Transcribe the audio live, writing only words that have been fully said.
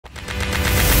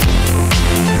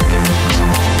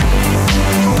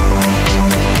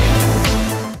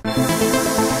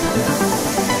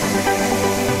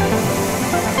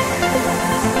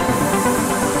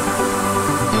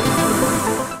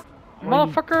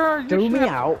motherfucker! Threw me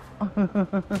out.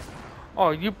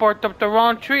 Oh, you barked up the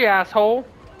wrong tree, asshole.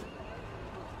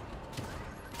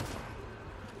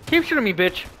 Keep shooting me,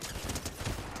 bitch.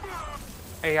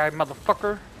 AI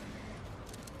motherfucker.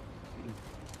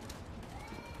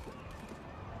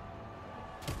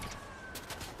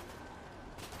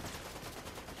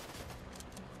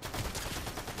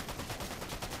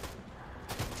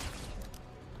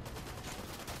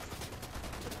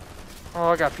 Oh,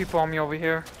 I got people on me over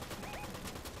here.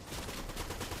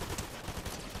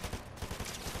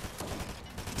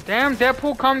 Damn,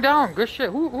 Deadpool, calm down. Good shit.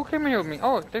 Who came in here with me?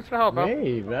 Oh, thanks for the help, bro.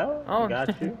 Me, bro. Oh,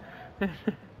 Got you.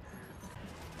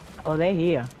 Oh, they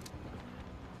here.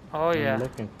 Oh yeah. I'm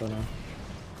looking for them.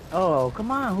 Oh, come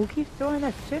on. Who keeps throwing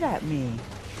that shit at me?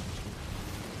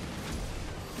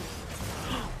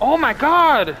 Oh my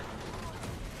god!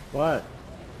 What?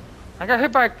 I got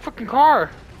hit by a fucking car.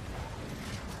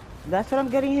 That's what I'm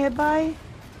getting hit by?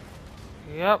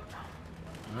 Yep.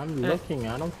 I'm looking.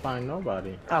 I don't find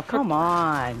nobody. Oh, come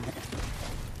on.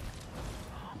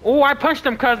 Oh, I punched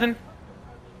him, cousin.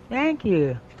 Thank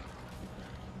you.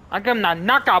 I got him that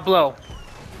knockout blow.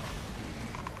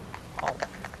 Oh,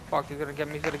 fuck, he's gonna get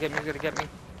me, he's gonna get me, he's gonna get me.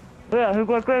 Yeah, he's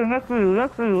going next to you,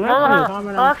 next to you, next I'm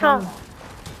coming, I coming.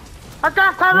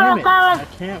 can't cover Damn him, it, cover I him.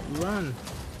 can't run.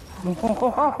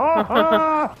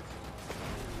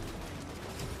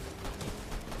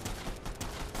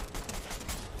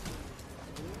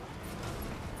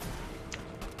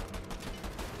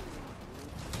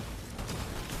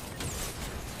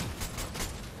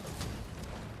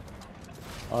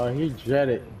 Oh, he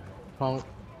jetted, punk.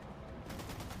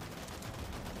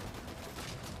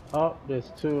 Oh, there's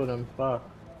two of them. Fuck.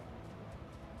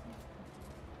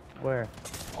 Where?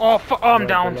 Oh, oh, I'm Right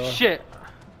down. below. Shit.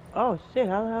 Oh, shit.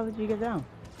 How did you get down?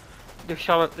 They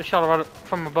shot it right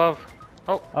from above.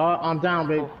 Oh. Oh, I'm down,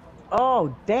 babe.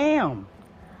 Oh, damn.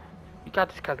 You got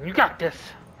this, cousin. You got this.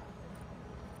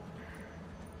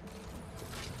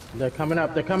 They're coming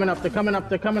up. They're coming up. They're coming up.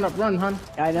 They're coming up. Run, hun.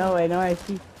 I know, I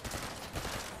see.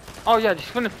 Oh yeah, just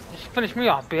finish me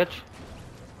off, bitch.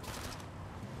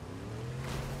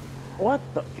 What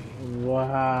the?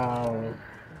 Wow.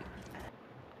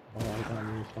 Oh, I got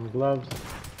me some gloves.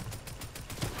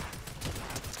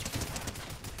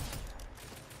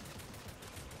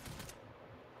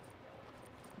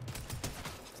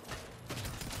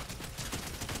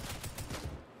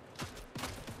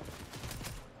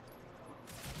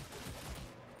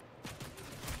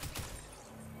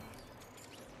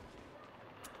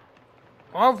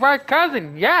 All right,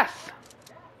 cousin. Yes.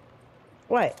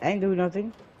 What? I ain't doing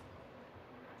nothing.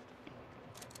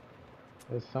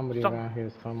 There's somebody around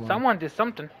here somewhere. Someone did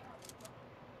something.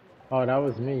 Oh, that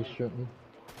was me shooting.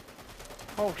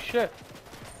 Oh shit.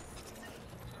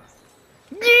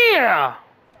 Yeah.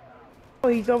 Oh,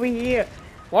 he's over here.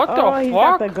 What the Oh, fuck? he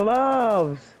got the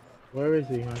gloves. Where is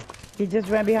he, huh? He just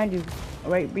ran behind you.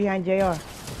 Right behind JR.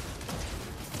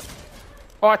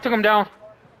 Oh, I took him down.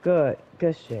 Good.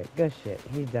 Good shit. Good shit.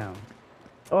 He's down.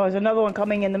 Oh, there's another one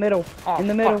coming in the middle. Oh, in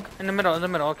the middle. fuck. In the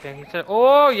middle. Okay, he said,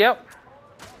 oh, yep.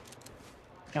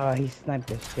 Oh, he sniped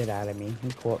the shit out of me.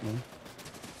 He caught me.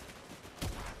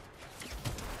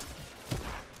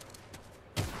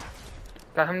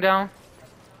 Got him down.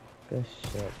 Good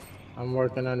shit. I'm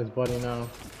working on his buddy now.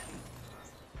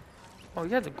 Oh,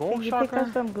 you had the gold Can you pick up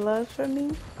shotgun? some gloves for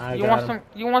me? You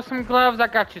want some gloves? I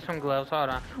got you some gloves. Hold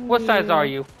on. What size are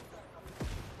you?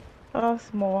 Oh,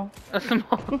 small. A small.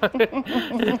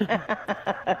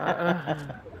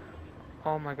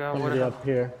 Oh my god, what Somebody up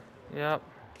here. Yep.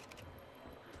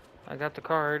 I got the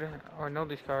card, or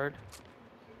nobody's card.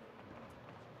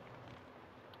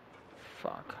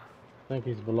 Fuck. I think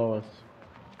he's below us.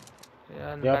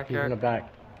 Yeah, in the Yep, he's in backyard. the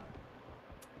back.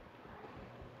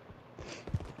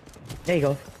 There you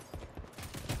go.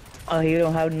 Oh, you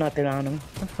don't have nothing on him.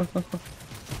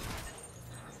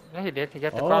 Yeah, he did. He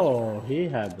got the crossbow. Oh, he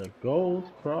had the gold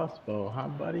crossbow, huh,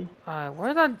 buddy?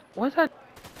 Where's that?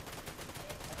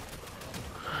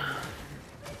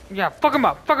 Yeah, fuck him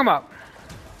up. Fuck him up.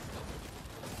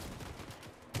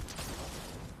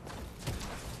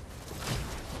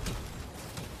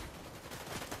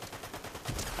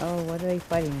 Oh, what are they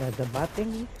fighting? The bot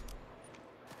thingies?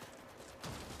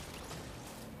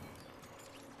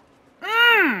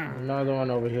 Another one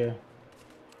over here.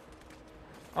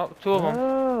 Oh, two of them.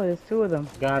 Oh, there's two of them.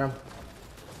 Got him.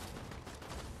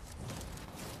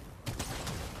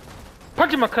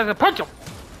 Punch him, my cousin. Punch him.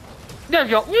 There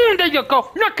you go. There you go.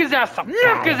 Knock his ass out.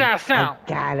 Knock his ass out. I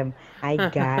got him. I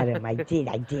got him. I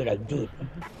did.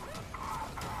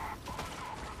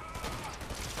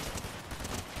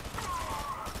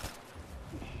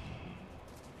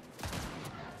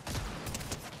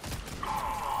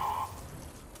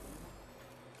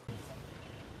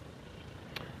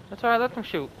 That's alright, let them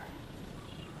shoot.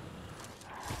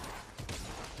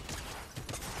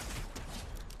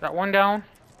 Got one down.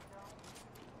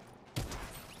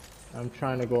 I'm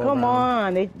trying to go Come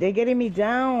around. on, they're getting me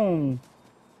down.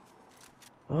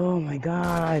 Oh my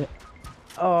god.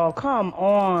 Oh, come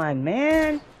on,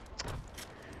 man.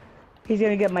 He's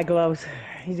gonna get my gloves.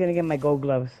 He's gonna get my gold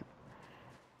gloves.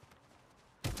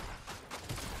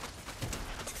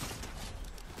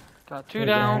 Got two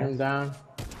down. Him down.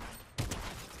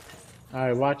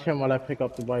 Alright, watch him while I pick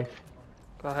up the wife.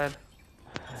 Go ahead.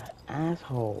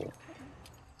 Asshole.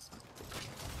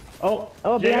 Oh,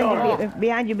 Oh, JR.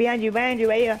 behind you, right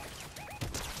here.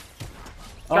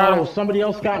 Got Oh, him. somebody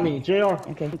else got me. JR.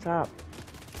 Okay, top.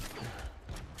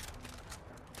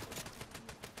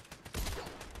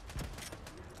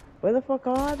 Where the fuck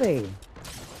are they?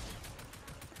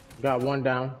 Got one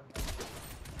down.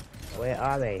 Where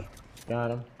are they?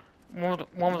 Got him.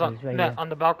 One was on, He's right net, here. on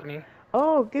the balcony.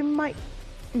 Oh, give me my...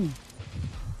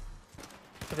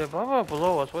 Are they above or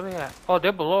below us? Where they at? Oh,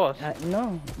 they're below us.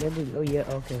 No, they're below. Oh, yeah,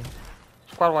 okay.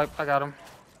 Squad wipe, I got him.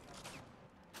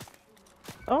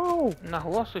 Oh, Now,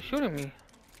 who else is shooting me?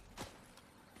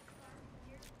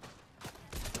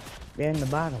 they're in the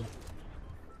bottom.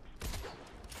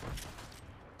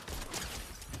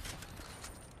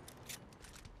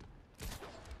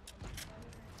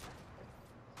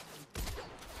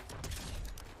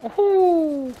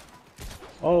 Woohoo!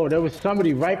 Oh, there was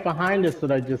somebody right behind us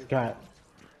that I just got.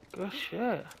 Good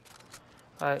shit.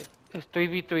 Alright, it's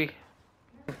 3v3.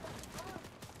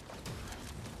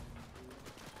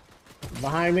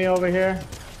 Behind me over here.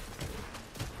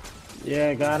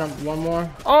 Yeah, got him. One more.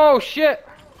 Oh shit!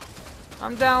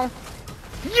 I'm down.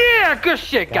 Yeah, good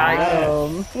shit,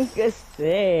 guys. Good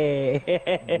shit.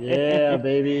 Yeah,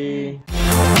 baby.